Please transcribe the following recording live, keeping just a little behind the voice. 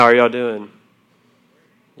How are y'all doing?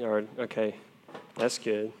 Y'all are, okay, that's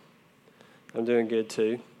good. I'm doing good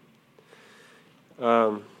too.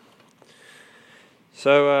 So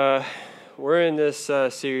we're in this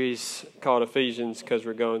series called Ephesians because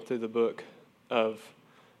we're going through the book of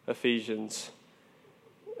Ephesians.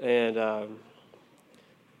 And I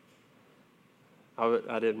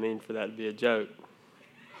didn't mean for that to be a joke,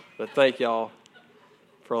 but thank y'all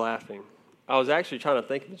for laughing. I was actually trying to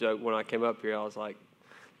think of a joke when I came up here. I was like,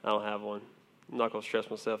 I don't have one. I'm not going to stress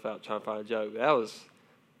myself out trying to find a joke.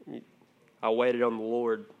 I waited on the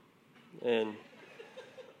Lord, and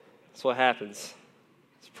that's what happens.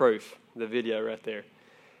 It's proof, the video right there.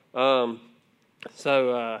 I don't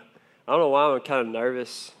know why I'm kind of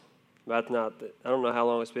nervous about I don't know how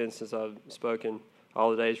long it's been since I've spoken. All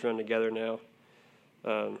the days run together now.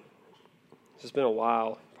 It's just been a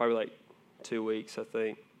while, probably like 2 weeks, I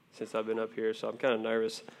think, since I've been up here, so I'm kind of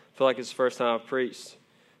nervous. I feel like it's the first time I've preached,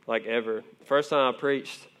 like ever. First time I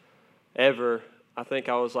preached ever, I think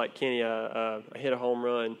I was like Kenny. I hit a home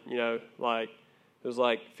run, like it was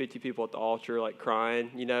like 50 people at the altar, like crying.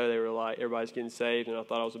 They were like, everybody's getting saved, and I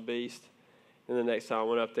thought I was a beast. And the next time I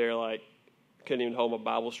went up there, like, couldn't even hold my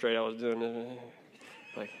Bible straight. I was doing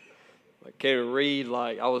like can't even read.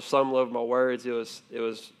 Like I was stumbling over my words. It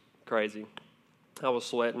was crazy. I was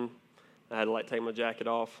sweating. I had to like take my jacket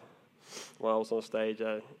off while I was on stage.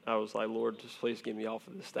 I was like, Lord, just please get me off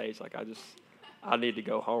of this stage. Like I need to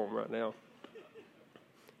go home right now.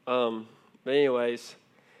 But anyways,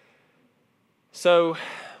 so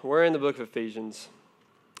we're in the book of Ephesians,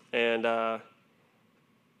 and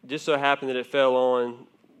just so happened that it fell on,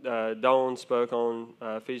 Dawn spoke on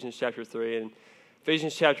Ephesians chapter 3, and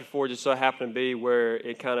Ephesians chapter 4 just so happened to be where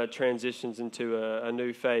it kind of transitions into a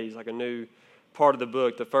new phase, like a new part of the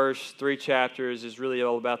book. The first 3 chapters is really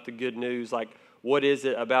all about the good news, like what is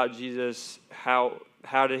it about Jesus, how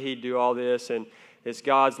did he do all this, and it's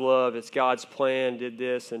God's love, it's God's plan, did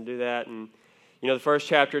this and do that. And the first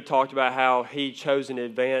chapter talked about how he chose in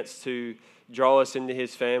advance to draw us into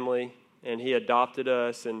his family, and he adopted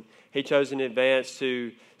us, and he chose in advance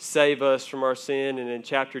to save us from our sin. And in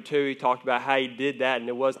chapter 2, he talked about how he did that, and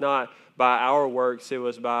it was not by our works, it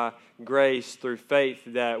was by grace through faith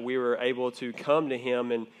that we were able to come to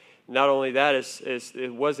him. And not only that,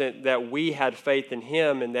 it wasn't that we had faith in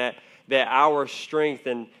him and that our strength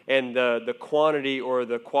and the quantity or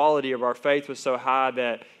the quality of our faith was so high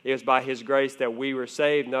that it was by his grace that we were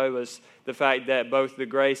saved. No, it was the fact that both the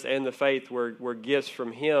grace and the faith were gifts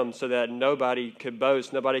from him, so that nobody could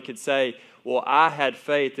boast, nobody could say, well, I had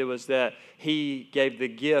faith. It was that he gave the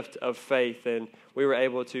gift of faith, and we were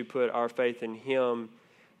able to put our faith in him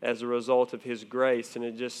as a result of his grace. And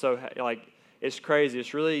it just so, it's crazy.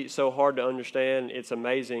 It's really so hard to understand. It's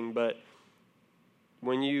amazing, but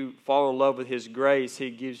when you fall in love with his grace, he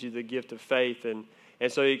gives you the gift of faith. And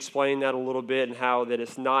so he explained that a little bit, and how that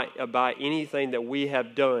it's not about anything that we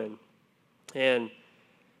have done. And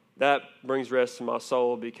that brings rest to my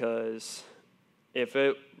soul, because if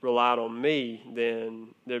it relied on me, then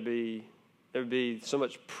there'd be so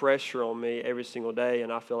much pressure on me every single day,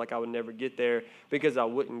 and I feel like I would never get there, because I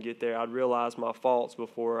wouldn't get there. I'd realize my faults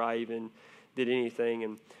before I even did anything.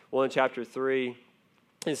 And in chapter 3,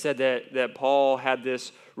 it said that Paul had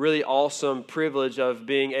this really awesome privilege of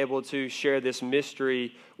being able to share this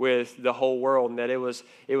mystery with the whole world, and that it was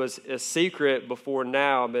a secret before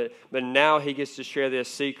now, but now he gets to share this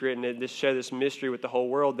secret and to share this mystery with the whole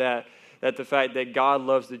world, that the fact that God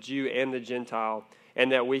loves the Jew and the Gentile,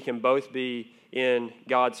 and that we can both be in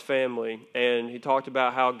God's family. And he talked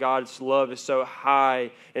about how God's love is so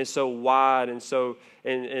high and so wide and so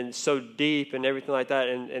deep and everything like that,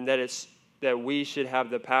 and that we should have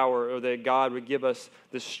the power, or that God would give us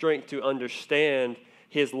the strength to understand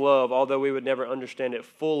his love, although we would never understand it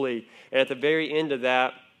fully. And at the very end of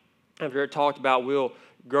that, after it talked about we'll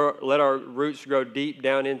let our roots grow deep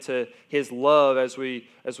down into his love as we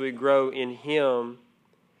grow in him,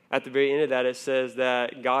 at the very end of that, it says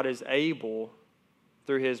that God is able,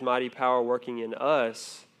 through his mighty power working in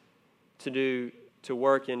us, to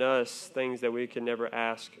work in us things that we could never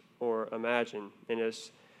ask or imagine.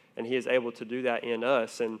 And he is able to do that in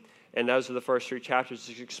us. And those are the first 3 chapters,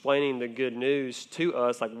 just explaining the good news to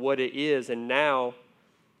us, like what it is. And now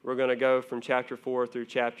we're going to go from chapter 4 through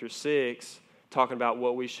chapter 6, talking about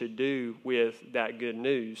what we should do with that good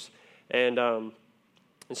news. And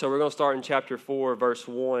so we're going to start in chapter 4, verse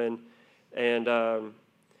 1. And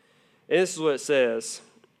this is what it says.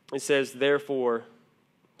 It says, therefore,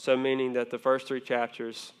 so meaning that the first 3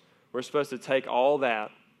 chapters, we're supposed to take all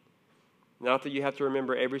that Not that you have to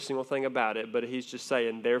remember every single thing about it, but he's just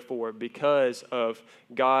saying, therefore, because of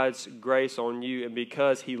God's grace on you and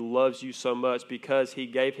because he loves you so much, because he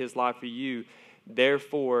gave his life for you,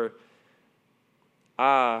 therefore,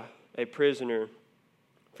 I, a prisoner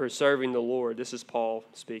for serving the Lord, this is Paul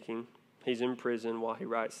speaking. He's in prison while he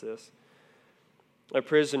writes this. A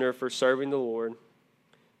prisoner for serving the Lord,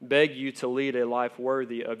 beg you to lead a life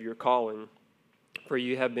worthy of your calling, for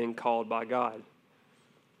you have been called by God.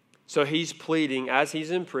 So he's pleading, as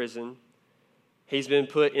he's in prison, he's been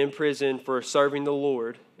put in prison for serving the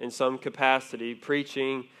Lord in some capacity,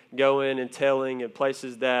 preaching, going and telling in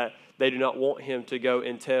places that they do not want him to go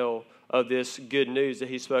and tell of this good news that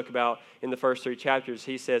he spoke about in the first 3 chapters.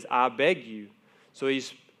 He says, I beg you. So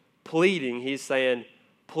he's pleading, he's saying,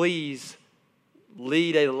 please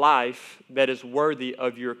lead a life that is worthy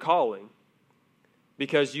of your calling,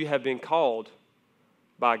 because you have been called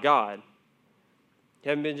by God. You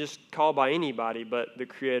haven't been just called by anybody but the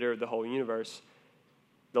creator of the whole universe,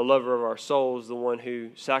 the lover of our souls, the one who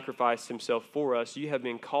sacrificed himself for us. You have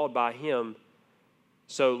been called by him.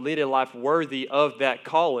 So lead a life worthy of that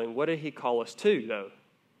calling. What did he call us to, though?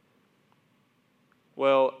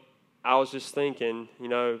 Well, I was just thinking,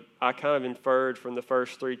 I kind of inferred from the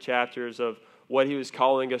first 3 chapters of what he was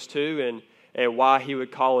calling us to and why he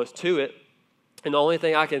would call us to it. And the only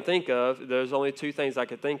thing I can think of, there's only 2 things I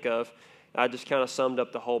could think of. I just kind of summed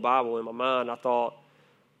up the whole Bible in my mind. I thought,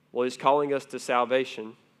 well, he's calling us to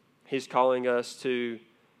salvation. He's calling us to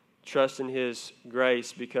trust in his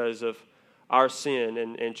grace because of our sin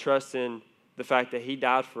and trust in the fact that he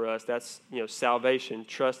died for us. That's, salvation,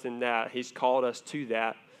 trust in that. He's called us to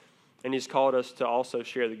that. And he's called us to also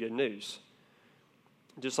share the good news.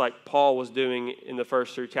 Just like Paul was doing in the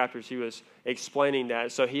first 3 chapters, he was explaining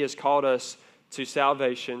that. So he has called us to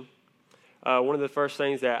salvation. One of the first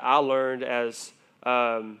things that I learned as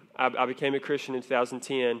I became a Christian in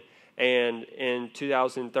 2010, and in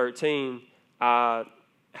 2013, I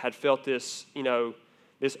had felt this,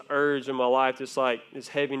 this urge in my life, this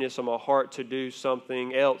heaviness on my heart to do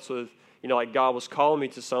something else with, like God was calling me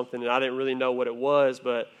to something, and I didn't really know what it was,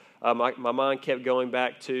 but my mind kept going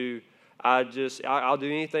back to, I'll do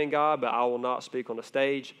anything, God, but I will not speak on the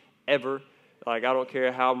stage ever. Like, I don't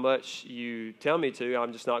care how much you tell me to,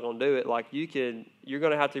 I'm just not going to do it. Like, you're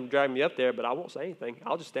going to have to drag me up there, but I won't say anything.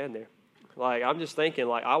 I'll just stand there. Like, I'm just thinking,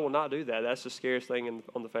 I will not do that. That's the scariest thing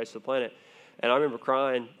on the face of the planet. And I remember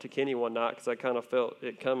crying to Kenny one night because I kind of felt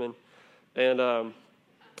it coming. And I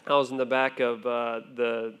was in the back of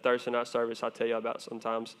the Thursday night service I tell you about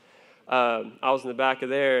sometimes. I was in the back of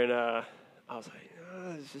there, and I was like,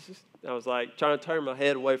 I was like trying to turn my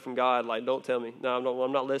head away from God, like, don't tell me. No,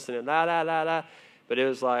 I'm not listening. But it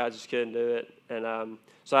was like I just couldn't do it. And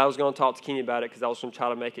so I was going to talk to Kenny about it because I was going to try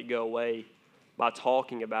to make it go away by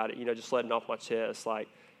talking about it, just letting off my chest. Like,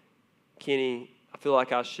 Kenny, I feel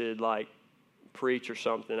like I should, preach or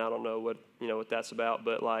something. I don't know what that's about,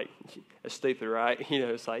 but, it's stupid, right?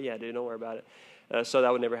 It's like, yeah, dude, don't worry about it. So that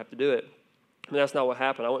I would never have to do it. But that's not what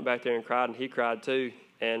happened. I went back there and cried, and he cried too.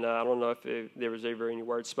 And I don't know if there was ever any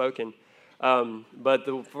words spoken. But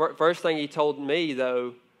the first thing he told me,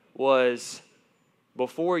 though, was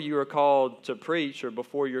before you are called to preach or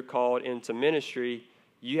before you're called into ministry,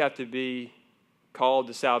 you have to be called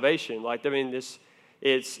to salvation.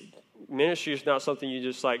 Ministry is not something you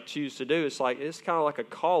just choose to do. It's kind of like a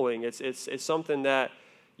calling. It's something that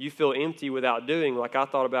you feel empty without doing. Like, I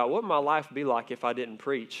thought about what would my life be like if I didn't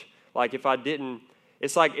preach. Like, if I didn't.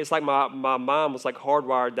 It's like my mind was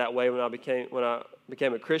hardwired that way when I became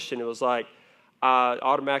a Christian. It was like I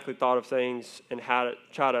automatically thought of things and how to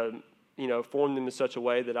try to form them in such a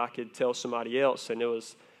way that I could tell somebody else. And it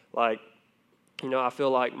was like, I feel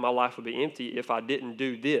like my life would be empty if I didn't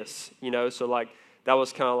do this. So that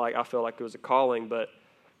was kind of I felt like it was a calling. But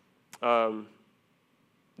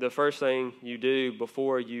the first thing you do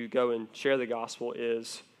before you go and share the gospel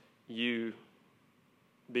is you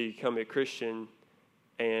become a Christian.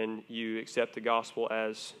 And you accept the gospel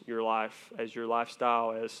as your life, as your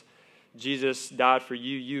lifestyle. As Jesus died for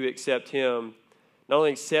you, you accept him. Not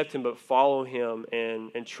only accept him, but follow him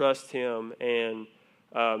and trust him and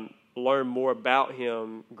learn more about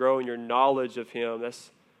him, grow in your knowledge of him.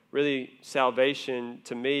 That's really salvation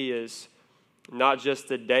to me, is not just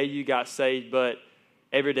the day you got saved, but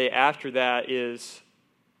every day after that is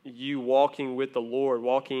you walking with the Lord,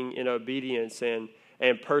 walking in obedience and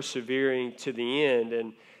persevering to the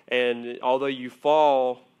end. And although you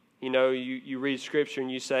fall, you read Scripture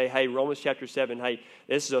and you say, hey, Romans chapter 7, hey,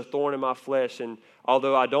 this is a thorn in my flesh. And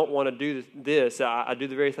although I don't want to do this, I do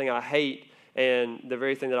the very thing I hate, and the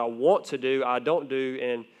very thing that I want to do, I don't do.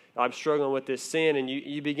 And I'm struggling with this sin, and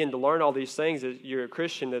you begin to learn all these things as you're a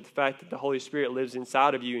Christian, that the fact that the Holy Spirit lives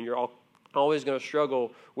inside of you, and you're always going to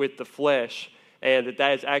struggle with the flesh, and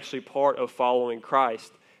that is actually part of following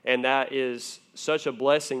Christ. And that is such a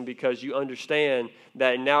blessing, because you understand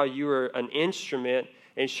that now you are an instrument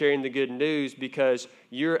in sharing the good news, because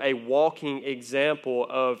you're a walking example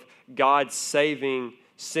of God saving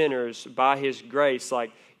sinners by His grace.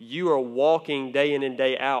 Like, you are walking day in and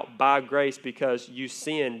day out by grace because you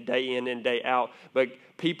sin day in and day out. But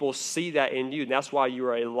people see that in you, and that's why you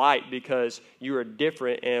are a light, because you are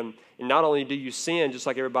different. And not only do you sin just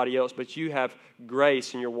like everybody else, but you have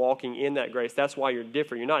grace, and you're walking in that grace. That's why you're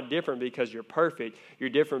different. You're not different because you're perfect. You're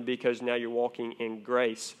different because now you're walking in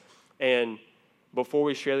grace. And before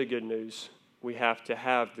we share the good news, we have to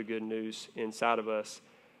have the good news inside of us.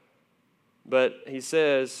 But he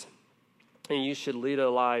says, and you should lead a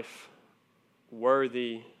life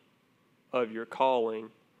worthy of your calling.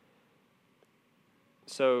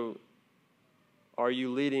 So, are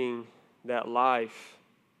you leading that life?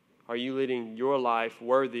 Are you leading your life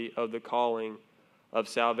worthy of the calling of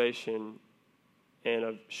salvation and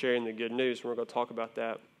of sharing the good news? We're going to talk about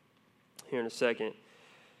that here in a second.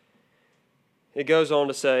 It goes on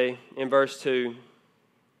to say in verse 2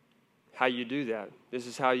 how you do that. This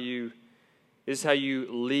is how you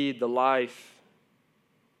lead the life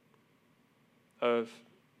of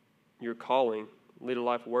your calling. Lead a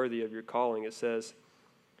life worthy of your calling. It says,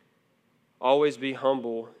 always be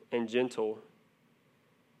humble and gentle.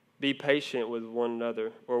 Be patient with one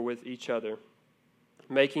another, or with each other,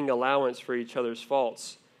 making allowance for each other's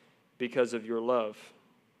faults because of your love.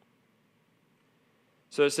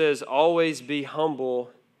 So it says, always be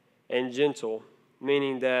humble and gentle,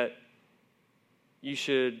 meaning that you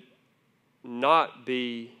should not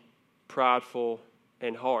be prideful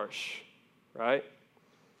and harsh, right?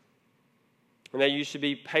 And that you should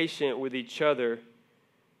be patient with each other,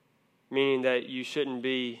 meaning that you shouldn't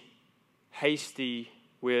be hasty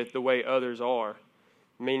with the way others are.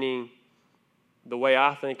 Meaning, the way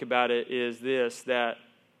I think about it is this, that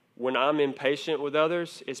when I'm impatient with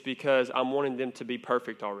others, it's because I'm wanting them to be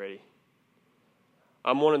perfect already.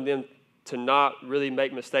 I'm wanting them to not really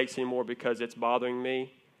make mistakes anymore because it's bothering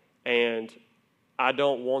me. And I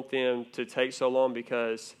don't want them to take so long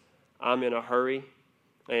because I'm in a hurry.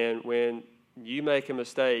 And when you make a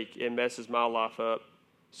mistake, it messes my life up.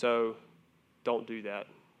 So don't do that.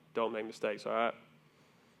 Don't make mistakes, all right?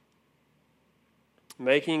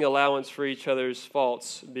 Making allowance for each other's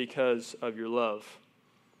faults because of your love.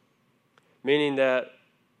 Meaning that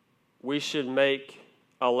we should make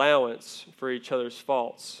allowance for each other's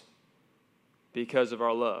faults because of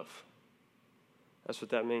our love. That's what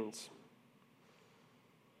that means.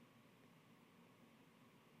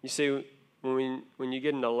 You see, when you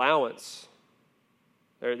get an allowance,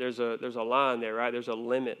 there's a line there, right? There's a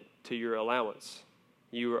limit to your allowance.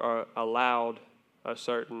 You are allowed a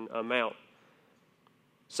certain amount.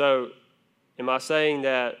 So, am I saying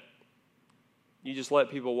that you just let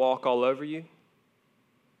people walk all over you?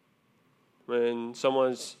 When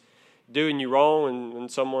someone's doing you wrong, and when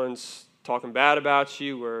someone's talking bad about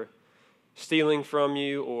you, or stealing from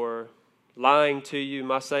you, or lying to you,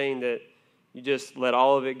 am I saying that you just let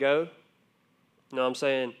all of it go? No, I'm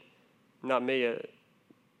saying, not me.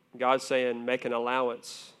 God's saying make an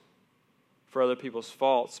allowance for other people's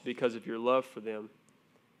faults because of your love for them.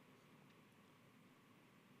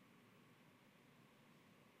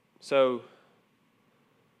 So,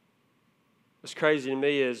 what's crazy to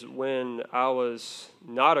me is when I was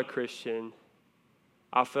not a Christian,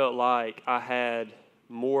 I felt like I had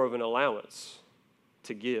more of an allowance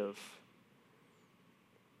to give.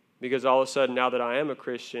 Because all of a sudden, now that I am a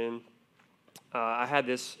Christian, I had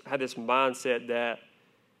this mindset that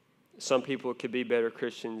some people could be better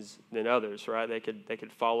Christians than others, right? They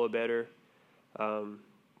could follow better.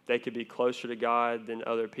 They could be closer to God than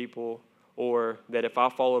other people. Or that if I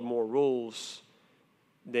followed more rules,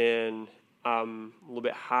 then I'm a little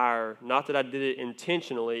bit higher. Not that I did it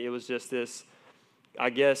intentionally. It was just this, I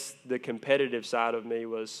guess the competitive side of me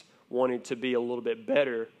was wanting to be a little bit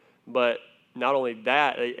better. But not only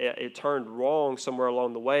that, it turned wrong somewhere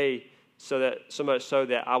along the way, so much so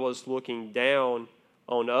that I was looking down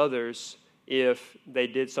on others if they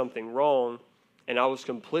did something wrong, and I was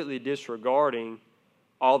completely disregarding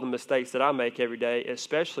all the mistakes that I make every day,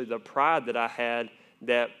 especially the pride that I had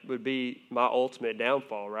that would be my ultimate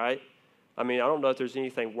downfall, right? I mean, I don't know if there's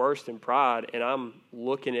anything worse than pride, and I'm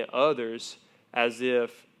looking at others as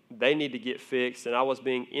if they need to get fixed, and I was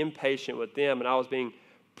being impatient with them, and I was being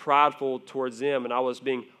prideful towards them, and I was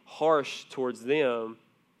being harsh towards them.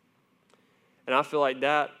 And I feel like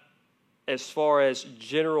that as far as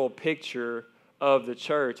general picture of the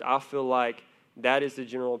church, I feel like that is the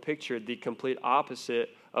general picture, the complete opposite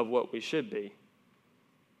of what we should be.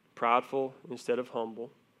 Prideful instead of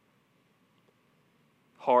humble.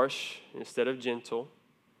 Harsh instead of gentle.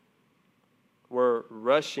 We're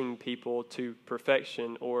rushing people to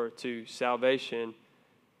perfection or to salvation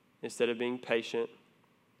instead of being patient.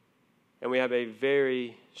 And we have a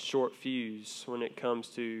very short fuse when it comes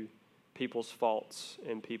to people's faults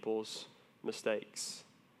and people's mistakes.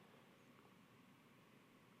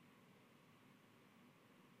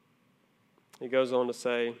 He goes on to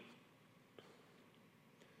say,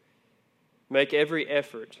 make every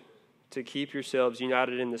effort to keep yourselves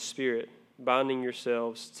united in the Spirit, binding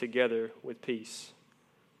yourselves together with peace.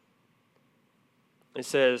 It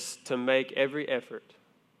says to make every effort.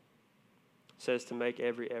 It says to make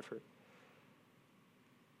every effort.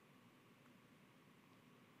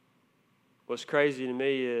 What's crazy to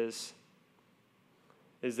me is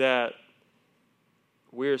that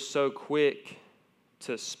we're so quick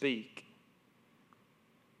to speak.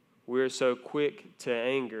 We're so quick to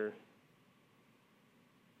anger.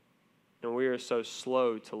 And we are so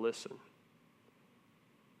slow to listen.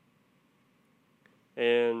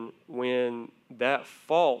 And when that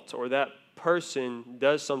fault or that person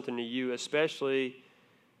does something to you, especially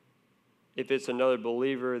if it's another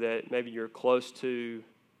believer that maybe you're close to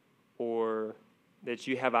or that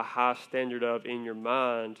you have a high standard of in your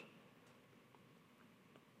mind,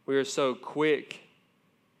 we are so quick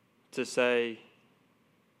to say,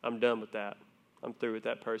 I'm done with that. I'm through with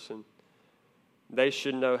that person. They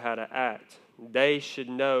should know how to act. They should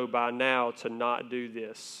know by now to not do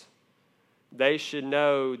this. They should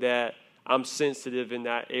know that I'm sensitive in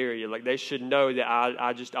that area. Like they should know that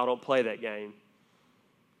I don't play that game.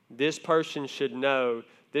 This person should know.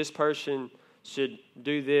 This person should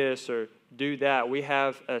do this or do that. We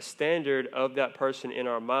have a standard of that person in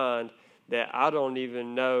our mind that I don't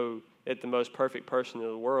even know that the most perfect person in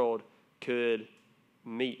the world could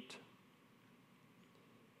meet,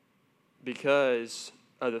 because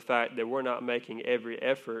of the fact that we're not making every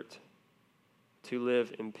effort to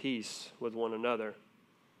live in peace with one another.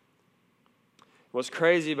 What's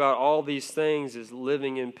crazy about all these things is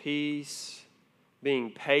living in peace, being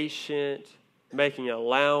patient, making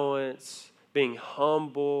allowance, being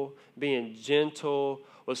humble, being gentle.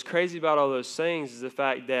 What's crazy about all those things is the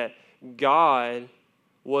fact that God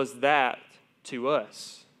was that to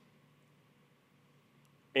us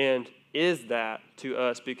and is that to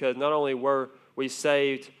us, because not only were we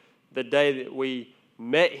saved the day that we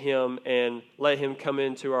met him and let him come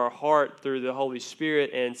into our heart through the Holy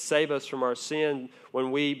Spirit and save us from our sin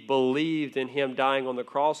when we believed in him dying on the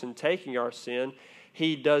cross and taking our sin.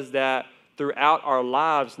 He does that throughout our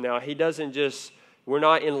lives now. He doesn't just, we're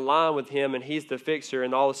not in line with him and he's the fixer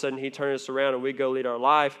and all of a sudden he turns us around and we go lead our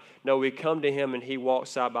life. No, we come to him and he walks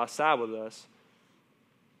side by side with us.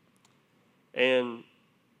 And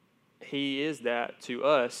he is that to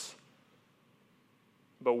us,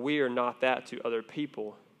 but we are not that to other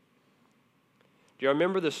people. Do you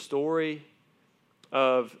remember the story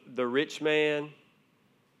of the rich man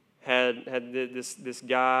had this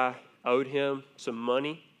guy owed him some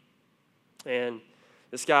money? And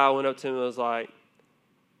this guy went up to him and was like,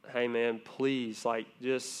 hey man, please, like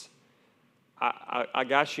just, I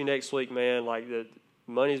got you next week, man. Like the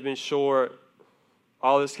money's been short,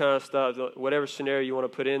 all this kind of stuff, whatever scenario you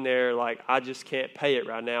want to put in there, like I just can't pay it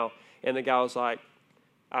right now. And the guy was like,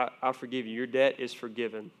 I forgive you. Your debt is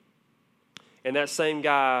forgiven. And that same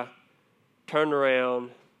guy turned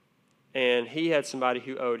around and he had somebody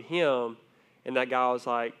who owed him. And that guy was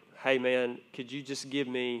like, hey man, could you just give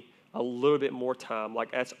me a little bit more time?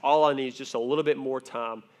 Like that's all I need is just a little bit more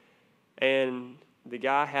time. And the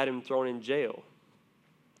guy had him thrown in jail.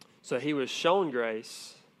 So he was shown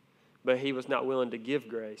grace, but he was not willing to give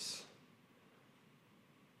grace.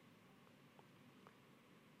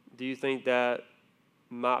 Do you think that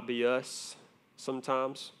might be us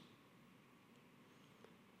sometimes?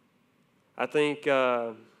 I think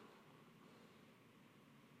that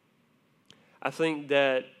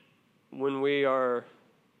when we are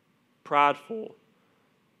prideful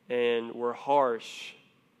and we're harsh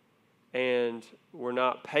and we're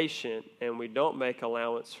not patient and we don't make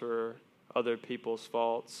allowance for other people's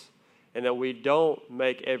faults and that we don't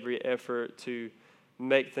make every effort to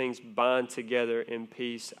make things bind together in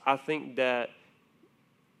peace, I think that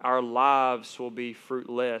our lives will be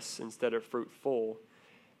fruitless instead of fruitful.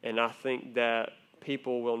 And I think that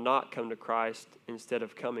people will not come to Christ instead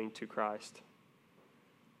of coming to Christ.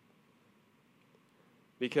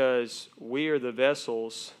 Because we are the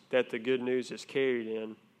vessels that the good news is carried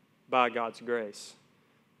in by God's grace.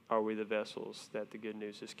 are we the vessels that the good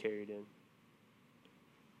news is carried in?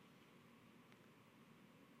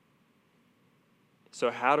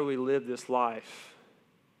 So how do we live this life?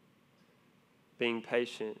 Being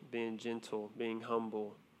patient, being gentle, being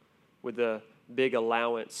humble, with a big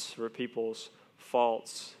allowance for people's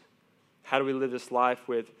faults. How do we live this life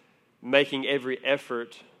with making every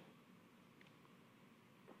effort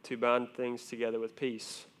to bind things together with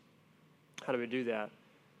peace? How do we do that?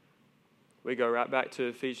 We go right back to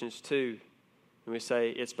Ephesians 2 and we say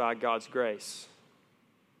it's by God's grace.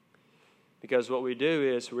 Because what we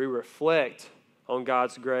do is we reflect on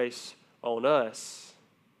God's grace on us,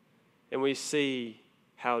 and we see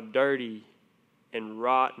how dirty and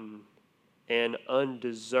rotten and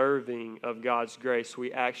undeserving of God's grace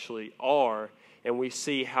we actually are, and we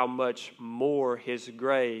see how much more His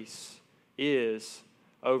grace is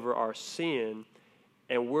over our sin,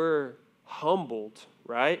 and we're humbled,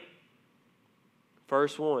 right?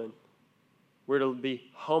 Verse 1, we're to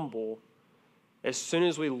be humble. As soon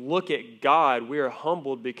as we look at God, we are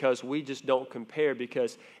humbled because we just don't compare,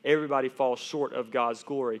 because everybody falls short of God's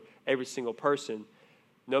glory, every single person.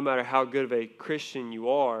 No matter how good of a Christian you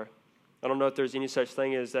are, I don't know if there's any such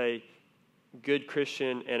thing as a good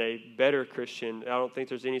Christian and a better Christian. I don't think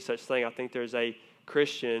there's any such thing. I think there's a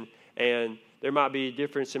Christian, and there might be a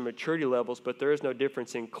difference in maturity levels, but there is no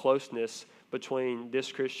difference in closeness between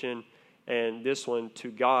this Christian and this one to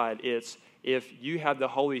God. It's if you have the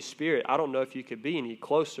Holy Spirit, I don't know if you could be any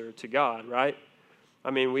closer to God, right? I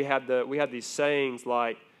mean, we have these sayings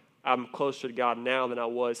like, I'm closer to God now than I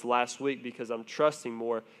was last week because I'm trusting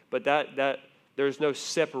more. But that there's no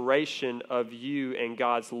separation of you and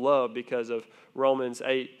God's love because of Romans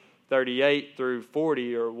 8:38 through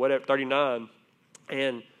 40 or whatever, 39.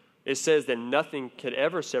 And it says that nothing could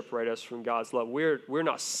ever separate us from God's love. We're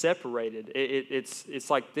not separated. It's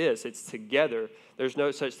like this. It's together. There's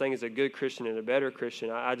no such thing as a good Christian and a better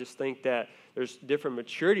Christian. I just think that there's different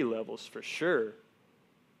maturity levels for sure.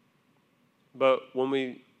 But when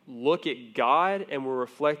we look at God and we're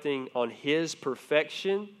reflecting on His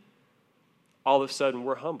perfection, all of a sudden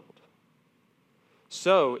we're humbled.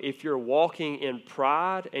 So if you're walking in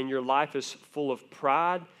pride and your life is full of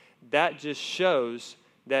pride, that just shows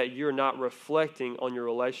that you're not reflecting on your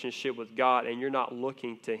relationship with God and you're not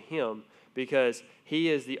looking to Him, because He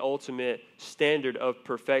is the ultimate standard of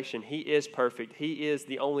perfection. He is perfect. He is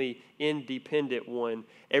the only independent one.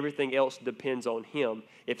 Everything else depends on Him.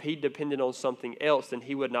 If He depended on something else, then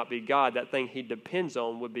He would not be God. That thing He depends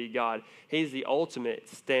on would be God. He's the ultimate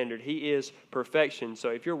standard. He is perfection. So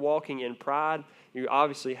if you're walking in pride, you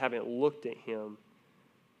obviously haven't looked at Him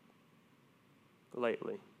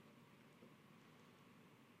lately.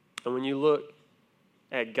 And when you look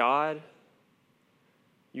at God,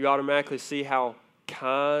 you automatically see how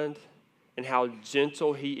kind and how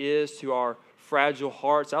gentle He is to our fragile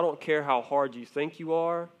hearts. I don't care how hard you think you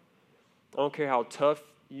are. I don't care how tough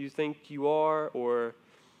you think you are, or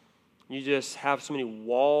you just have so many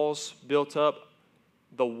walls built up.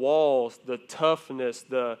 The walls, the toughness,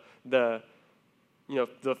 the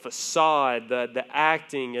facade, the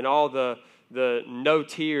acting, and all the no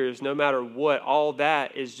tears, no matter what, all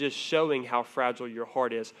that is just showing how fragile your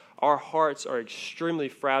heart is. Our hearts are extremely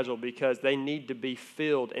fragile because they need to be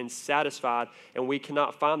filled and satisfied, and we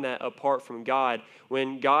cannot find that apart from God.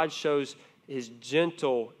 When God shows His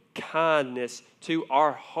gentle kindness to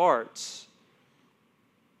our hearts,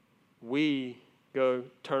 we go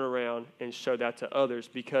turn around and show that to others,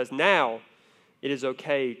 because now it is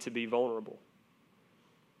okay to be vulnerable.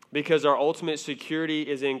 Because our ultimate security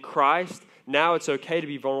is in Christ, now it's okay to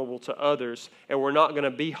be vulnerable to others, and we're not going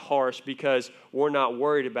to be harsh because we're not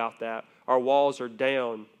worried about that. Our walls are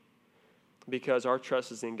down because our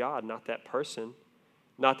trust is in God, not that person.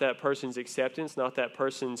 Not that person's acceptance, not that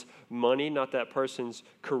person's money, not that person's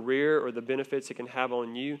career or the benefits it can have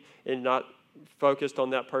on you, and not focused on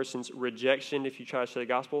that person's rejection if you try to share the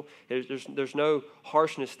gospel. There's no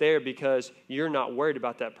harshness there because you're not worried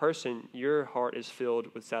about that person. Your heart is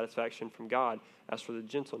filled with satisfaction from God. That's where the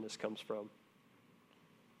gentleness comes from.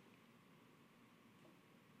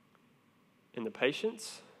 And the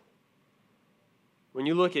patience, when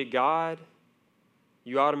you look at God,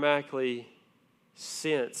 you automatically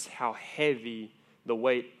sense how heavy the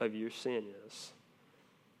weight of your sin is.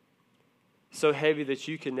 So heavy that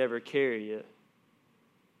you can never carry it.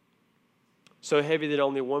 So heavy that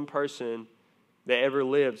only one person that ever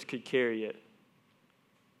lived could carry it.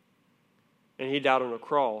 And He died on a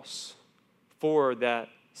cross for that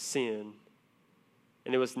sin.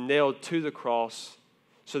 And it was nailed to the cross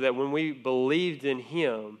so that when we believed in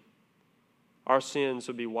Him, our sins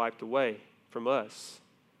would be wiped away from us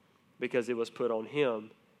because it was put on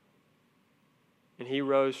Him And he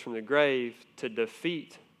rose from the grave to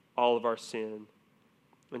defeat all of our sin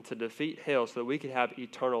and to defeat hell so that we could have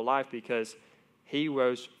eternal life, because he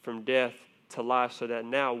rose from death to life so that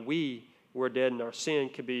now we were dead in our sin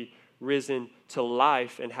could be risen to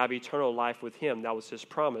life and have eternal life with him. That was his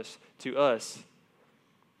promise to us.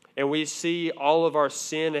 And we see all of our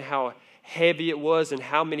sin and how heavy it was and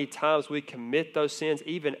how many times we commit those sins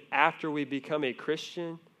even after we become a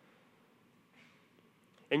Christian.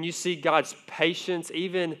 And you see God's patience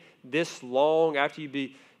even this long after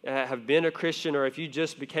you have been a Christian, or if you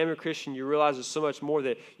just became a Christian, you realize there's so much more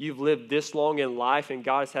that you've lived this long in life and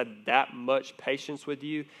God has had that much patience with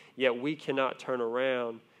you, yet we cannot turn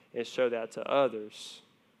around and show that to others.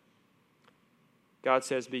 God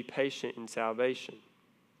says, be patient in salvation.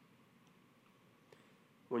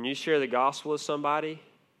 When you share the gospel with somebody,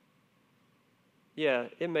 yeah,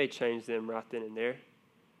 it may change them right then and there.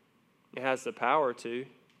 It has the power to.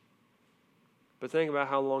 But think about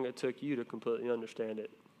how long it took you to completely understand it.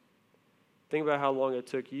 Think about how long it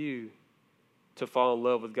took you to fall in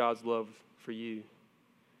love with God's love for you.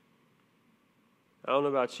 I don't know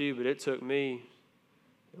about you, but it took me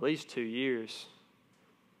at least 2 years.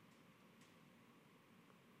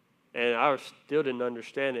 And I still didn't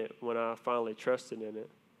understand it when I finally trusted in it.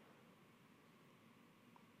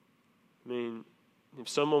 I mean, if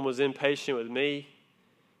someone was impatient with me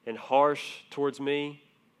and harsh towards me,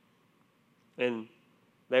 and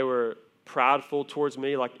they were prideful towards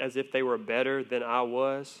me, like as if they were better than I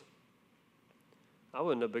was, I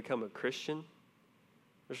wouldn't have become a Christian.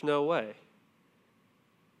 There's no way.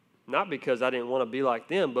 Not because I didn't want to be like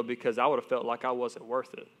them, but because I would have felt like I wasn't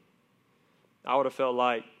worth it. I would have felt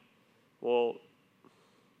like, well,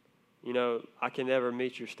 I can never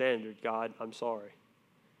meet your standard, God. I'm sorry.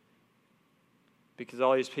 Because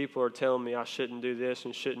all these people are telling me I shouldn't do this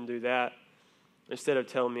and shouldn't do that, instead of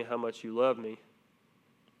telling me how much you love me.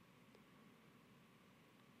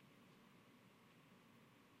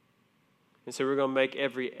 And so we're going to make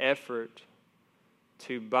every effort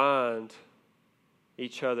to bind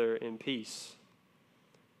each other in peace.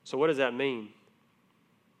 So what does that mean?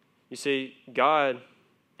 You see, God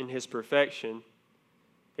in his perfection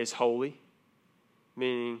is holy,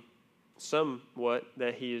 meaning somewhat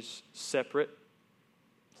that he is separate.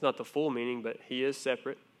 It's not the full meaning, but he is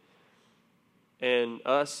separate. And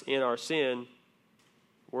us in our sin,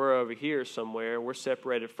 we're over here somewhere. We're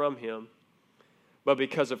separated from him. But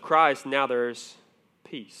because of Christ, now there's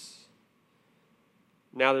peace.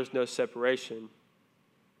 Now there's no separation.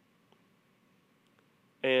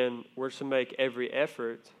 And we're to make every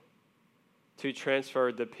effort to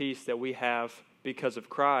transfer the peace that we have because of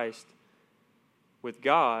Christ with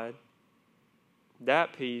God.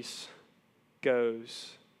 That peace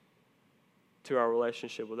goes to our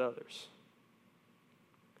relationship with others.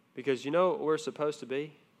 Because you know what we're supposed to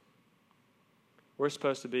be? We're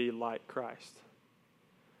supposed to be like Christ.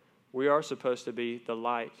 We are supposed to be the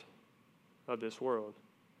light of this world.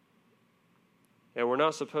 And we're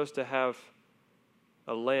not supposed to have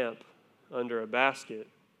a lamp under a basket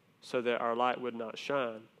so that our light would not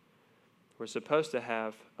shine. We're supposed to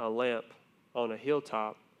have a lamp on a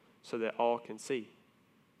hilltop so that all can see.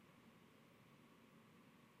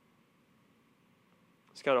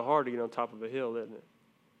 It's kind of hard to get on top of a hill, isn't it?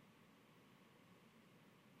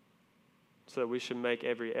 So we should make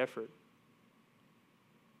every effort.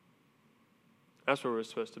 That's where we're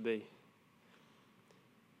supposed to be.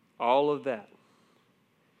 All of that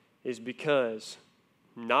is because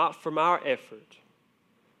not from our effort,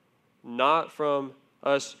 not from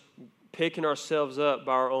us picking ourselves up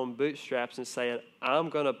by our own bootstraps and saying, I'm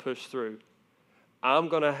going to push through. I'm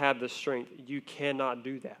going to have the strength. You cannot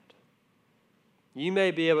do that. You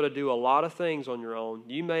may be able to do a lot of things on your own.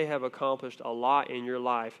 You may have accomplished a lot in your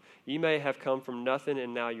life. You may have come from nothing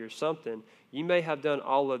and now you're something. You may have done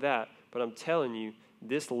all of that, but I'm telling you,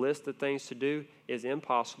 this list of things to do is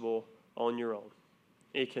impossible on your own.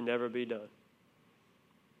 It can never be done.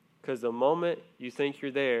 Because the moment you think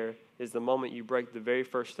you're there is the moment you break the very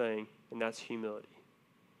first thing, and that's humility.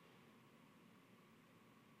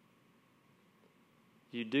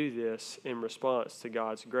 You do this in response to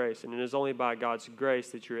God's grace. And it is only by God's grace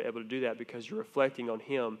that you're able to do that because you're reflecting on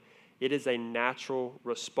Him. It is a natural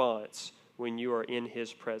response when you are in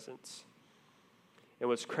His presence. And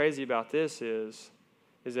what's crazy about this is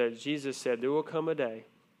that Jesus said there will come a day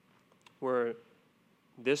where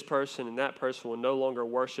this person and that person will no longer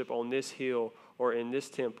worship on this hill or in this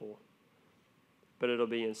temple, but it'll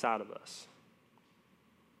be inside of us.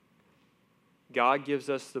 God gives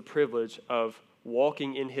us the privilege of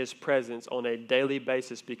walking in His presence on a daily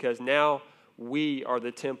basis because now we are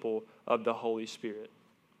the temple of the Holy Spirit.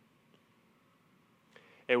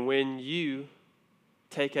 And when you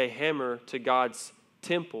take a hammer to God's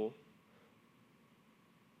temple,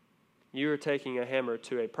 you are taking a hammer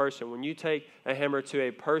to a person. When you take a hammer to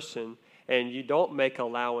a person and you don't make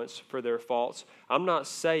allowance for their faults, I'm not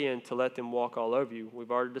saying to let them walk all over you.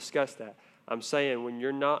 We've already discussed that. I'm saying when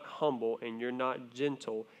you're not humble and you're not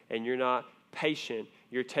gentle and you're not patient,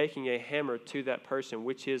 you're taking a hammer to that person,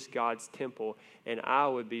 which is God's temple. And I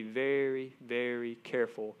would be very, very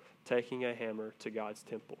careful taking a hammer to God's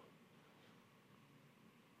temple.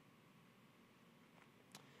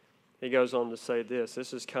 He goes on to say this.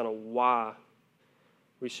 This is kind of why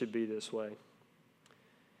we should be this way.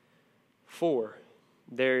 For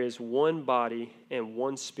there is one body and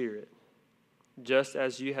one Spirit, just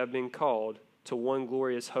as you have been called to one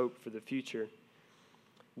glorious hope for the future.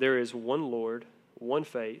 There is one Lord, one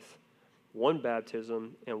faith, one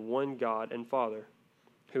baptism, and one God and Father,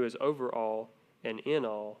 who is over all and in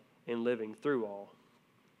all and living through all.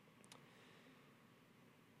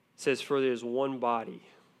 It says, for there is one body.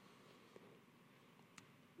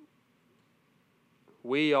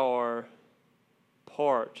 We are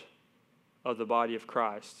part of the body of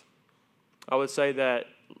Christ. I would say that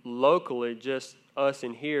locally, just us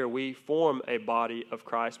in here, we form a body of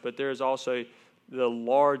Christ, but there is also the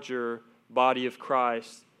larger body of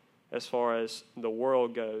Christ as far as the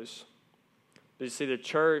world goes. But you see, the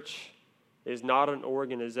church is not an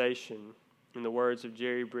organization, in the words of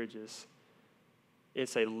Jerry Bridges.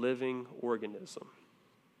 It's a living organism.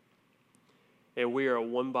 And we are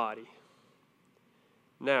one body.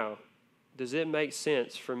 Now, does it make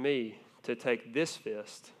sense for me to take this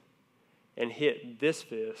fist and hit this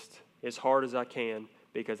fist as hard as I can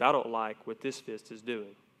because I don't like what this fist is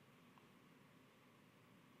doing?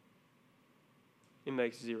 It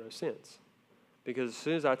makes zero sense. Because as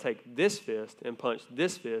soon as I take this fist and punch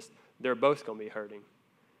this fist, they're both going to be hurting.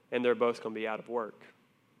 And they're both going to be out of work.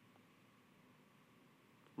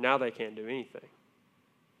 Now they can't do anything.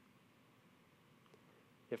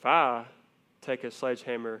 If I take a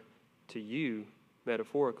sledgehammer to you,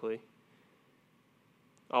 metaphorically,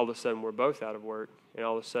 all of a sudden we're both out of work, and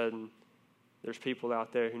all of a sudden there's people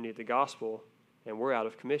out there who need the gospel, and we're out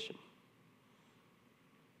of commission.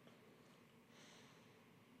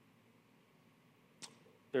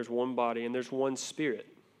 There's one body and there's one Spirit.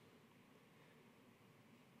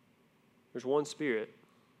 There's one Spirit,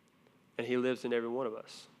 and He lives in every one of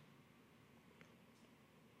us.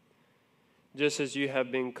 Just as you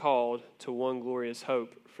have been called to one glorious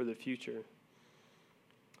hope for the future.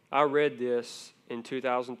 I read this in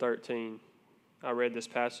 2013. I read this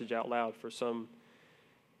passage out loud for some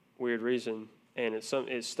weird reason, and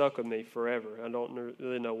it stuck with me forever. I don't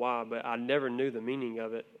really know why, but I never knew the meaning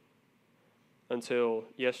of it until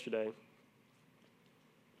yesterday.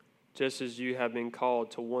 Just as you have been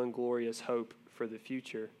called to one glorious hope for the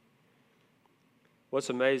future. What's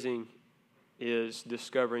amazing is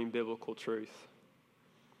discovering biblical truth.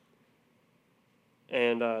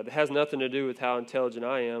 And it has nothing to do with how intelligent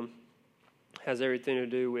I am. It has everything to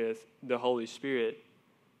do with the Holy Spirit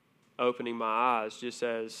opening my eyes, just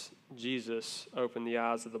as Jesus opened the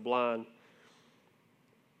eyes of the blind.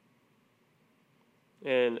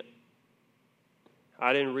 And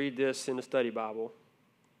I didn't read this in the study Bible.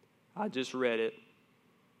 I just read it,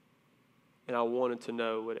 and I wanted to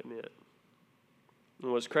know what it meant.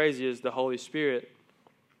 And what's crazy is the Holy Spirit,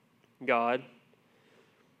 God,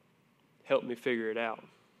 helped me figure it out.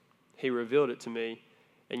 He revealed it to me.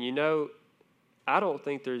 And you know, I don't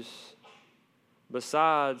think there's,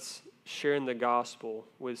 besides sharing the gospel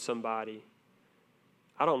with somebody,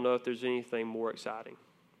 I don't know if there's anything more exciting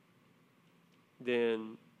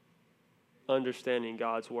than understanding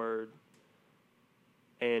God's word.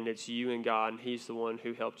 And it's you and God, and He's the one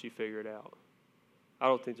who helped you figure it out. I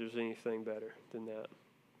don't think there's anything better than that.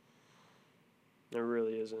 There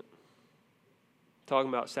really isn't. Talking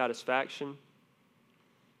about satisfaction,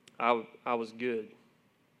 I was good.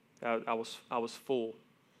 I was full.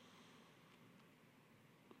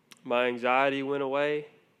 My anxiety went away.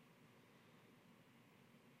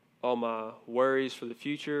 All my worries for the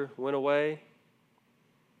future went away.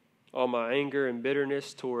 All my anger and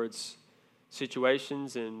bitterness towards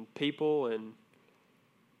situations and people, and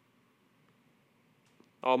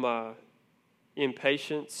all my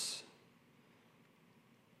impatience,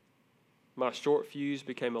 my short fuse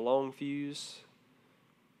became a long fuse.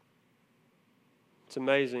 It's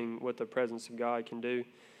amazing what the presence of God can do.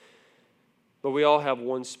 But we all have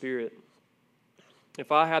one Spirit.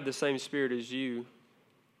 If I had the same Spirit as you,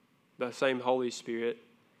 the same Holy Spirit,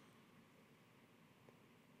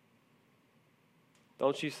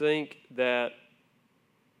 don't you think that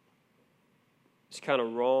it's kind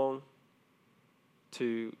of wrong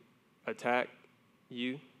to attack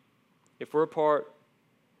you. If we're a part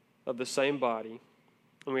of the same body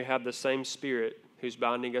and we have the same Spirit who's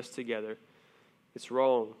binding us together, it's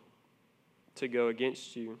wrong to go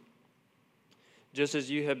against you. Just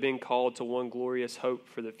as you have been called to one glorious hope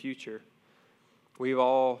for the future, we've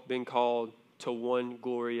all been called to one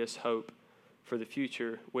glorious hope for the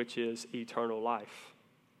future, which is eternal life.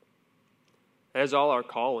 That is all our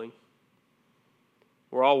calling.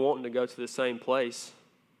 We're all wanting to go to the same place.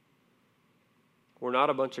 We're not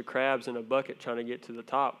a bunch of crabs in a bucket trying to get to the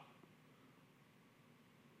top.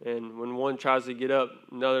 And when one tries to get up,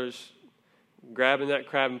 another's grabbing that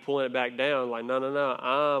crab and pulling it back down, like, no,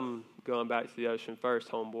 I'm going back to the ocean first,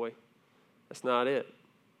 homeboy. That's not it.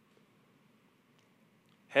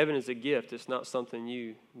 Heaven is a gift. It's not something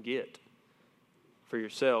you get for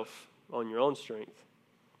yourself on your own strength.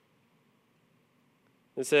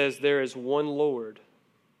 It says there is one Lord.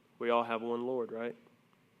 We all have one Lord, right?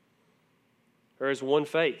 There is one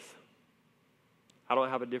faith. I don't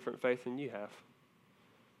have a different faith than you have.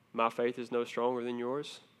 My faith is no stronger than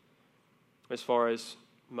yours as far as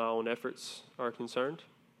my own efforts are concerned.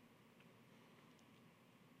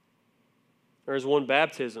 There is one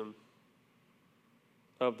baptism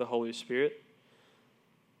of the Holy Spirit.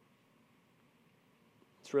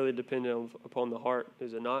 It's really dependent upon the heart,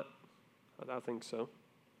 is it not? I think so.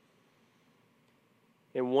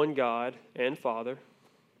 And one God and Father,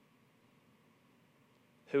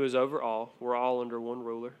 who is over all. We're all under one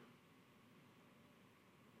ruler.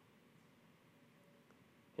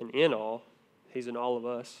 And in all, He's in all of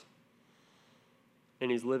us.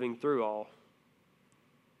 And He's living through all.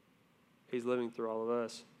 He's living through all of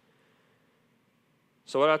us.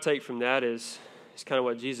 So what I take from that is kind of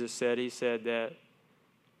what Jesus said. He said that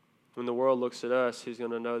when the world looks at us, He's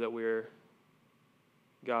going to know that we're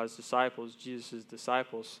God's disciples, Jesus'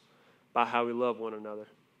 disciples, by how we love one another.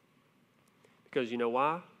 Because you know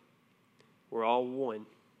why? We're all one.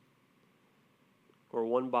 We're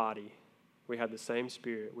one body. We have the same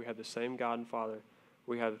Spirit. We have the same God and Father.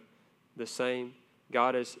 We have the same,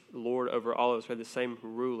 God is Lord over all of us. We have the same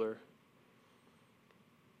ruler.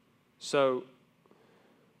 So,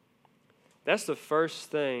 that's the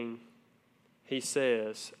first thing He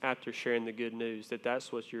says after sharing the good news,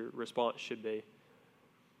 that's what your response should be.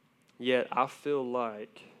 Yet, I feel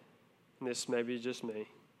like, and this may be just me,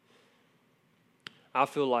 I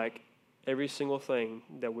feel like every single thing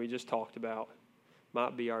that we just talked about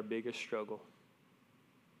might be our biggest struggle.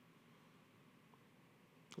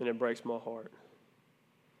 And it breaks my heart.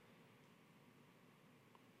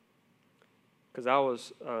 Because I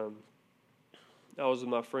was with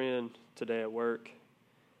my friend today at work,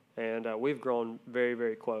 and we've grown very,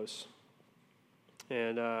 very close.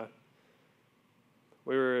 And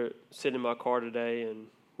we were sitting in my car today, and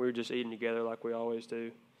we were just eating together like we always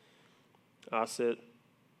do. I sit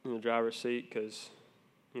in the driver's seat because,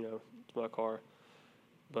 it's my car.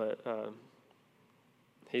 But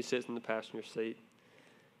he sits in the passenger seat.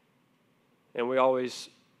 And we always,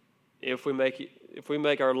 if we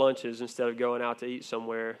make our lunches instead of going out to eat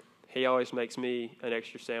somewhere, he always makes me an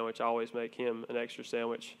extra sandwich. I always make him an extra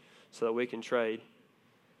sandwich so that we can trade.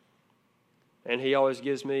 And he always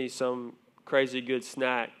gives me some crazy good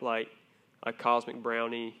snack like a cosmic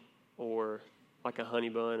brownie or like a honey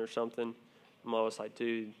bun or something. I'm always like,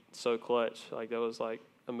 dude, so clutch. Like, that was like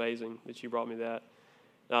amazing that you brought me that.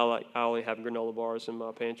 And I only have granola bars in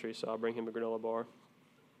my pantry, so I'll bring him a granola bar.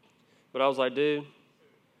 But I was like, dude,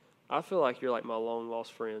 I feel like you're like my long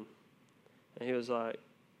lost friend. And he was like,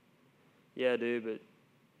 yeah, dude, but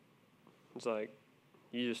it's like,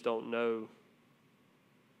 you just don't know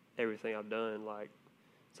everything I've done. Like,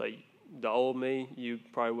 it's like the old me, you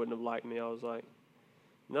probably wouldn't have liked me. I was like,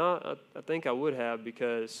 no, I think I would have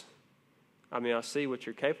because, I see what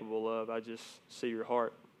you're capable of. I just see your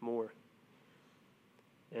heart more.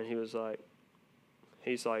 And he's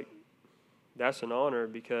like, that's an honor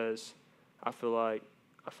because I feel like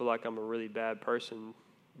I'm a really bad person,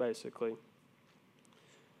 basically.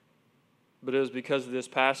 But it was because of this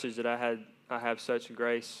passage that I have such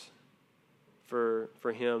grace for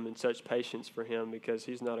him and such patience for him because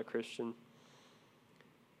he's not a Christian.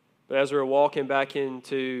 But as we were walking back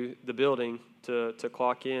into the building to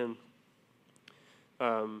clock in,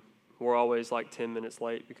 we're always like 10 minutes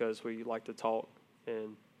late because we like to talk.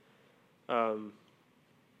 And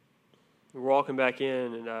we're walking back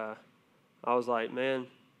in, and I was like, man,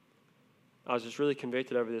 I was just really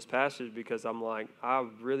convicted over this passage because I'm like, I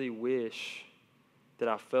really wish that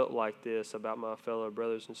I felt like this about my fellow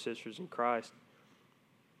brothers and sisters in Christ.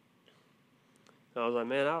 And I was like,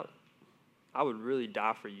 man, I would really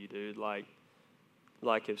die for you, dude. Like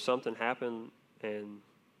if something happened and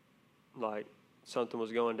like something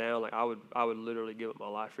was going down, like I would literally give up my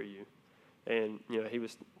life for you. And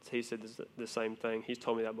he said the same thing. He's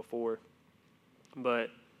told me that before. But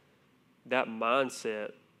that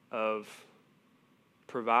mindset of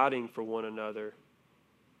providing for one another,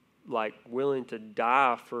 like willing to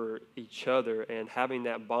die for each other, and having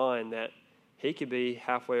that bond that he could be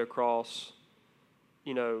halfway across,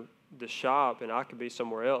 the shop, and I could be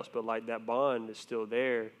somewhere else, but like that bond is still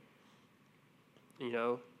there.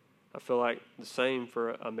 I feel like the same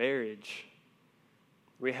for a marriage.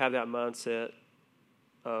 We have that mindset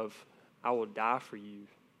of, I will die for you.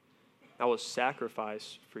 I will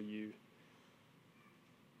sacrifice for you.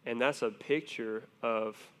 And that's a picture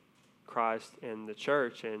of Christ and the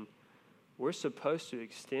church, and we're supposed to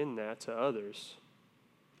extend that to others.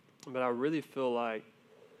 But I really feel like,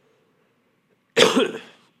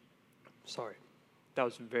 sorry, that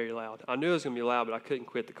was very loud. I knew it was going to be loud, but I couldn't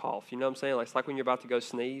quit the cough. You know what I'm saying? Like, it's like when you're about to go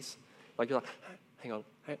sneeze. Like, you're like, hang on.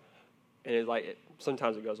 And it's like,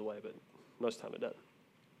 sometimes it goes away, but most of the time it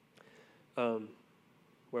doesn't.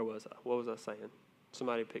 Where was I? What was I saying?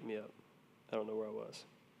 Somebody picked me up. I don't know where I was.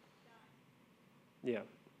 Yeah.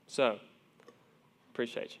 So,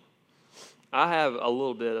 appreciate you. I have a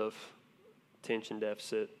little bit of attention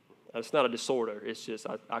deficit. It's not a disorder. It's just,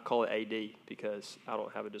 I call it AD because I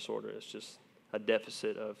don't have a disorder. It's just a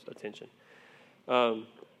deficit of attention.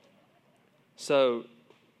 So,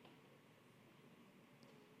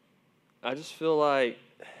 I just feel like,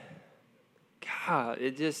 God,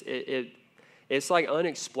 it's like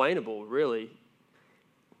unexplainable, really.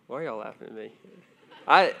 Why are y'all laughing at me?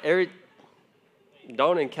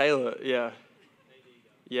 Dawn and Kayla,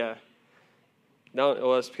 yeah.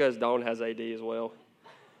 It's because Dawn has AD as well.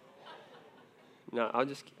 No,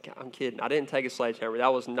 I'm kidding. I didn't take a sledgehammer.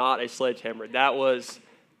 That was not a sledgehammer. That was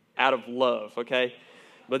out of love, okay?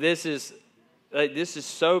 But this is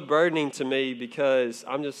so burdening to me because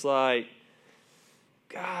I'm just like,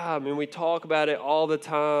 God, we talk about it all the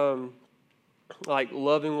time, like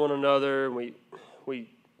loving one another. We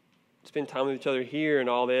spend time with each other here and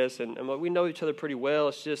all this, and we know each other pretty well.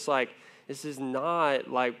 It's just like, this is not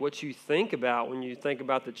like what you think about when you think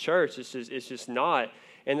about the church. It's just not.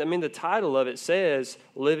 And the title of it says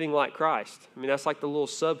 "Living Like Christ." That's like the little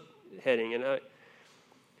subheading, and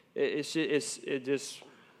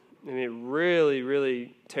it really,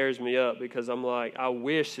 really tears me up because I'm like, I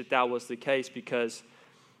wish that was the case because,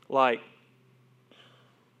 like,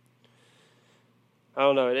 I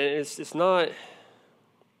don't know. It's not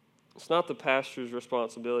the pastor's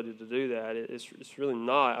responsibility to do that. It's really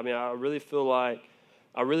not. I really feel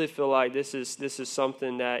like this is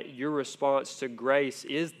something that your response to grace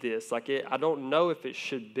is this. Like, I don't know if it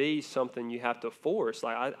should be something you have to force.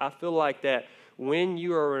 Like, I feel like that when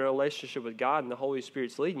you are in a relationship with God and the Holy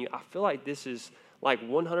Spirit's leading you, I feel like this is like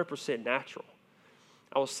 100% natural.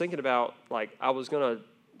 I was thinking about, like, I was going to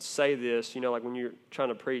say this, like when you're trying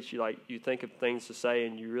to preach, you think of things to say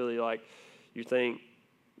and you really you think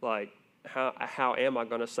like, how am I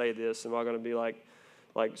going to say this? Am I going to be like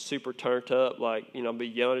super turned up, be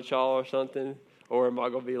yelling at y'all or something? Or am I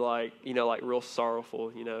going to be like real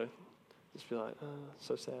sorrowful, just be like, oh,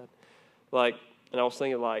 so sad. And I was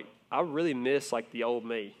thinking I really miss the old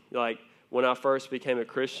me. When I first became a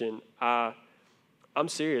Christian, I'm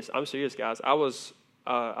serious, guys. I was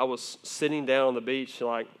sitting down on the beach,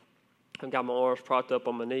 I got my arms propped up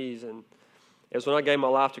on my knees, and it was when I gave my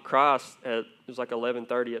life to Christ. It was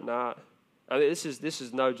 11:30 at night. This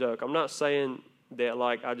is no joke. I'm not saying that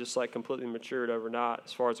I just completely matured overnight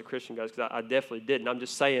as far as a Christian goes, because I definitely didn't. I'm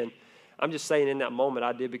just saying in that moment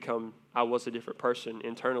I was a different person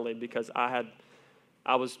internally because I had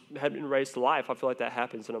been raised to life. I feel like that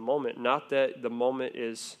happens in a moment. Not that the moment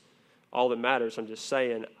is all that matters. I'm just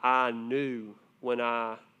saying I knew when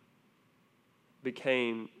I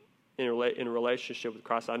became in a relationship with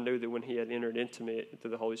Christ. I knew that when He had entered into me through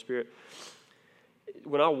the Holy Spirit.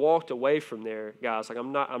 When I walked away from there, guys,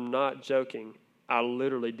 I'm not joking. I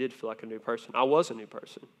literally did feel like a new person. I was a new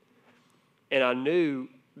person, and I knew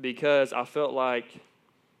because I felt like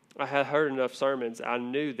I had heard enough sermons. I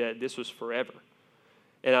knew that this was forever,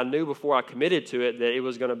 and I knew before I committed to it that it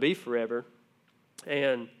was going to be forever.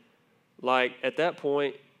 And at that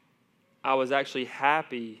point, I was actually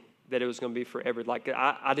happy that it was going to be forever.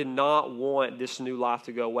 I did not want this new life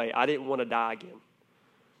to go away. I didn't want to die again.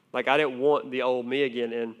 I didn't want the old me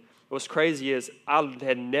again. And what's crazy is I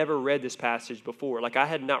had never read this passage before. I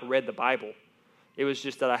had not read the Bible. It was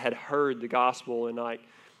just that I had heard the gospel, and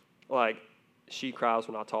she cries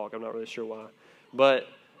when I talk. I'm not really sure why. But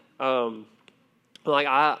I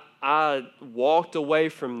walked away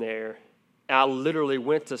from there And I literally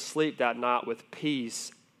went to sleep that night with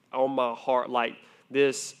peace on my heart, like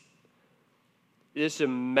this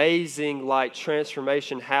amazing like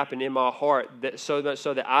transformation happened in my heart, that so much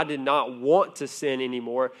so that I did not want to sin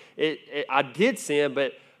anymore. I did sin,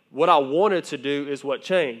 but what I wanted to do is what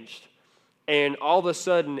changed. And all of a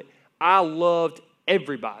sudden, I loved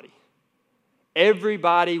everybody.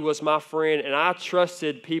 Everybody was my friend, and I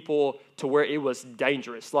trusted people to where it was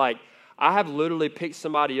dangerous. Like, I have literally picked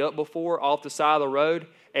somebody up before off the side of the road,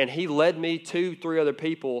 and he led me to 3 other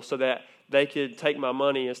people so that they could take my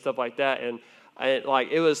money and stuff like that. And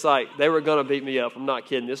it was like they were going to beat me up. I'm not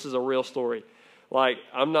kidding. This is a real story. Like,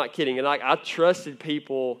 I'm not kidding. And like, I trusted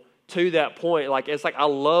people to that point. Like, it's like I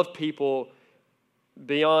love people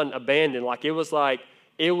beyond abandon. Like, it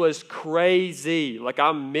was crazy. Like,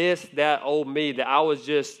 I missed that old me that I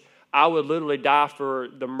would literally die for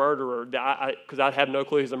the murderer because I had no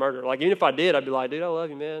clue he's a murderer. Like, even if I did, I'd be like, dude, I love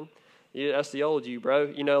you, man. Yeah, that's the old you, bro.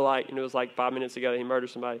 You know, like, and it was like 5 minutes ago he murdered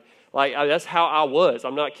somebody. Like, that's how I was.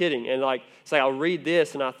 I'm not kidding. And like, it's like I read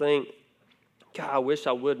this and I think, God, I wish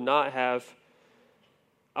I would not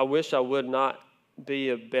be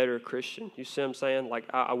a better Christian. You see what I'm saying? Like,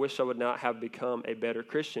 I wish I would not have become a better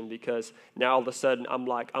Christian, because now all of a sudden I'm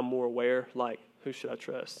more aware, like, who should I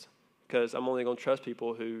trust? Because I'm only going to trust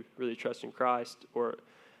people who really trust in Christ. Or,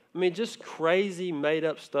 I mean, just crazy made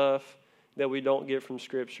up stuff that we don't get from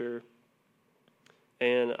Scripture.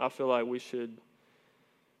 And I feel like we should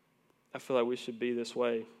be this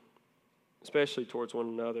way, especially towards one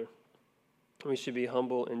another. We should be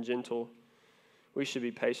humble and gentle. We should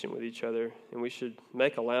be patient with each other, and we should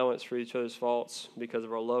make allowance for each other's faults because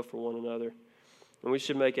of our love for one another. And we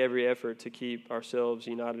should make every effort to keep ourselves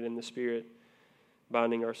united in the Spirit,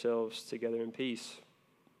 binding ourselves together in peace.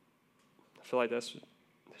 I feel like that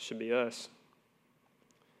should be us,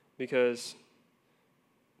 because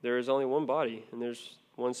there is only one body and there's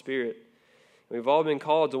one Spirit. We've all been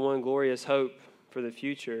called to one glorious hope for the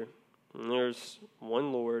future. And there's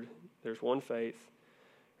one Lord, there's one faith,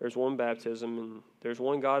 there's one baptism, and there's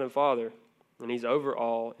one God and Father, and He's over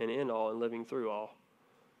all and in all and living through all.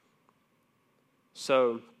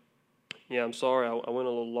 So, yeah, I'm sorry I went a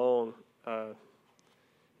little long.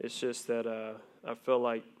 It's just that I feel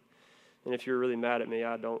like, and if you're really mad at me,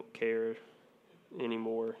 I don't care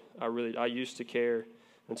anymore. I used to care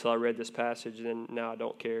until I read this passage, and now I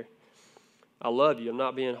don't care. I love you. I'm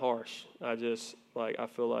not being harsh. I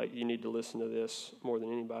feel like you need to listen to this more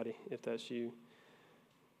than anybody, if that's you.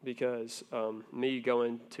 Because me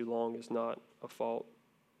going too long is not a fault.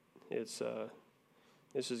 This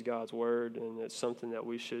is God's word, and it's something that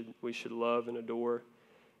we should love and adore,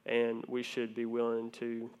 and we should be willing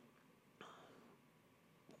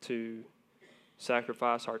to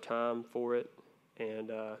sacrifice our time for it.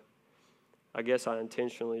 And I guess I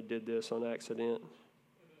intentionally did this on accident.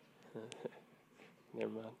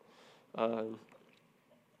 Never mind.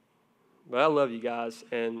 But I love you guys,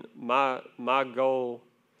 and my goal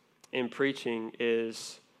in preaching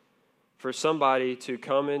is for somebody to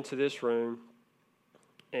come into this room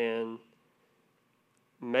and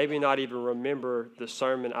maybe not even remember the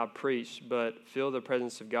sermon I preached, but feel the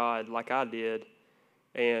presence of God like I did.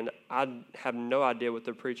 And I have no idea what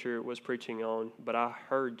the preacher was preaching on, but I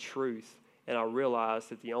heard truth, and I realized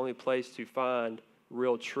that the only place to find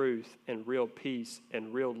real truth and real peace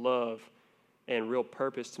and real love and real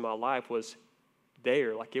purpose to my life was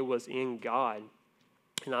there, like it was in God.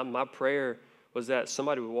 And my prayer was that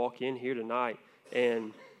somebody would walk in here tonight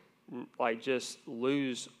and like just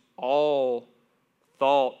lose all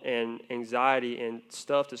thought and anxiety and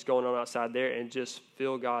stuff that's going on outside there and just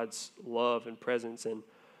feel God's love and presence.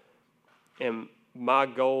 And my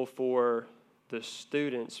goal for the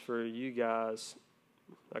students, for you guys,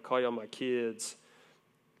 I call y'all my kids,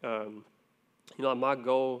 my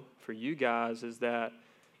goal for you guys is that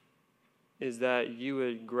you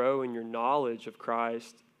would grow in your knowledge of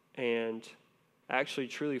Christ and actually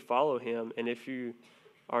truly follow Him. And if you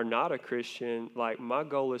are not a Christian, like my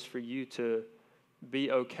goal is for you to be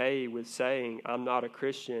okay with saying, I'm not a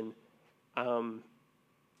Christian, I'm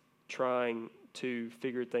trying to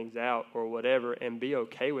figure things out or whatever, and be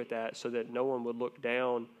okay with that so that no one would look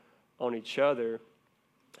down on each other.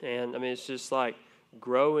 And I mean, it's just like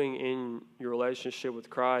growing in your relationship with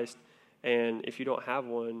Christ, and if you don't have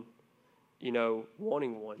one,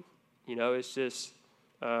 wanting one. It's just,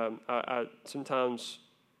 I sometimes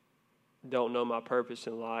don't know my purpose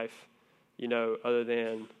in life, other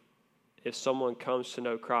than if someone comes to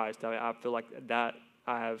know Christ. I feel like that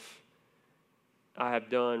I have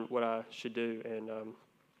done what I should do. And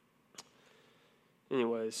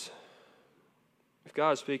anyways, if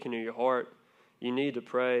God's speaking to your heart, you need to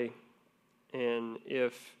pray And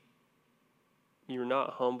if you're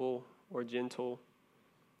not humble or gentle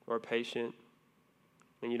or patient,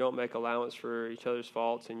 and you don't make allowance for each other's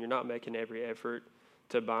faults, and you're not making every effort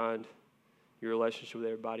to bind your relationship with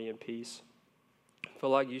everybody in peace, I feel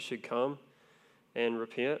like you should come and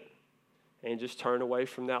repent and just turn away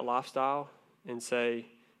from that lifestyle and say,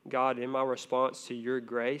 God, in my response to your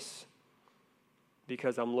grace,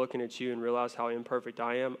 because I'm looking at you and realize how imperfect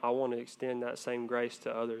I am, I want to extend that same grace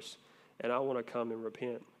to others, and I want to come and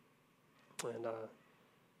repent. And I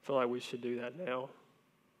feel like we should do that now.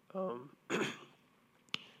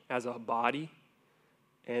 As a body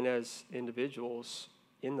and as individuals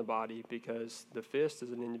in the body, because the fist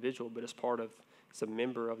is an individual, but it's a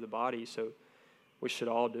member of the body, so we should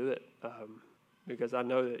all do it, because I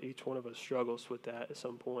know that each one of us struggles with that at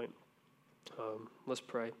some point. Let's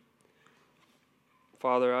pray.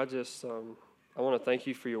 Father, I want to thank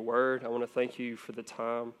you for your word. I want to thank you for the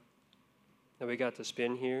time that we got to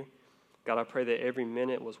spend here. God, I pray that every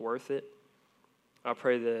minute was worth it. I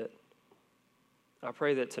pray that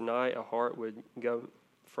tonight a heart would go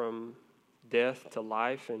from death to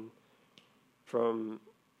life, and from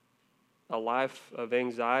a life of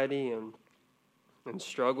anxiety and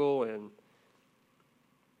struggle, and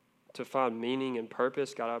to find meaning and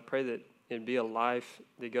purpose. God, I pray that it'd be a life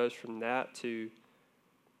that goes from that to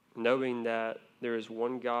knowing that there is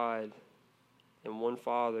one God and one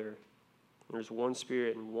Father, and there's one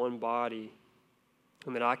Spirit and one body,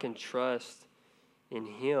 and that I can trust in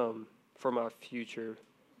Him for my future.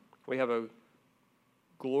 We have a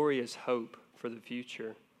glorious hope for the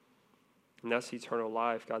future, and that's eternal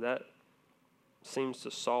life. God, that seems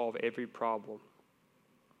to solve every problem.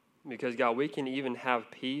 Because, God, we can even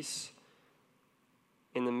have peace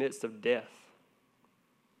in the midst of death.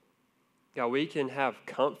 God, we can have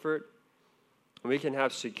comfort, and we can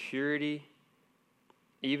have security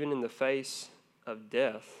even in the face of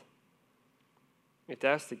death. If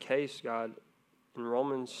that's the case, God, in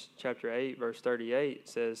Romans chapter 8, verse 38,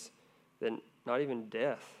 says that not even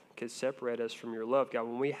death could separate us from your love. God,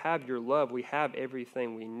 when we have your love, we have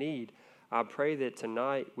everything we need. I pray that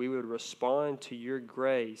tonight we would respond to your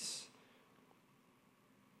grace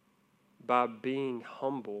by being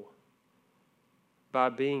humble, by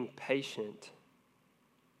being patient,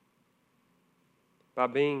 by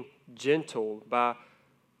being gentle, by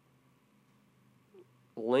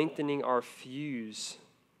lengthening our fuse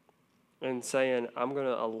and saying, I'm going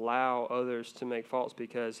to allow others to make faults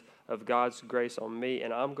because of God's grace on me,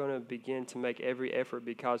 and I'm going to begin to make every effort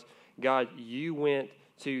because, God, you went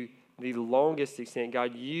to the longest extent.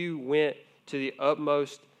 God, you went to the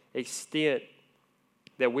utmost extent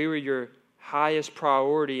that we were your highest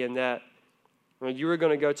priority, and that you were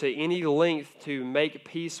going to go to any length to make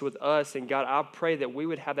peace with us. And God, I pray that we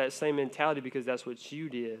would have that same mentality because that's what you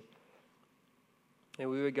did. And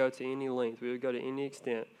we would go to any length, we would go to any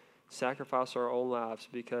extent, sacrifice our own lives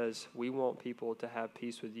because we want people to have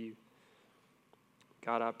peace with you.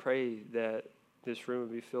 God, I pray that this room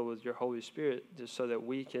would be filled with your Holy Spirit just so that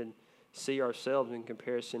we can see ourselves in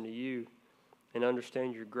comparison to you and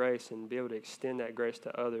understand your grace and be able to extend that grace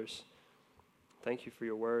to others. Thank you for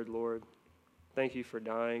your word, Lord. Thank you for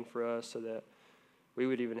dying for us so that we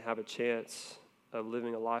would even have a chance of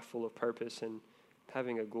living a life full of purpose and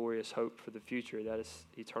having a glorious hope for the future that is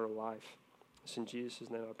eternal life. It's in Jesus'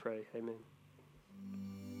 name I pray. Amen.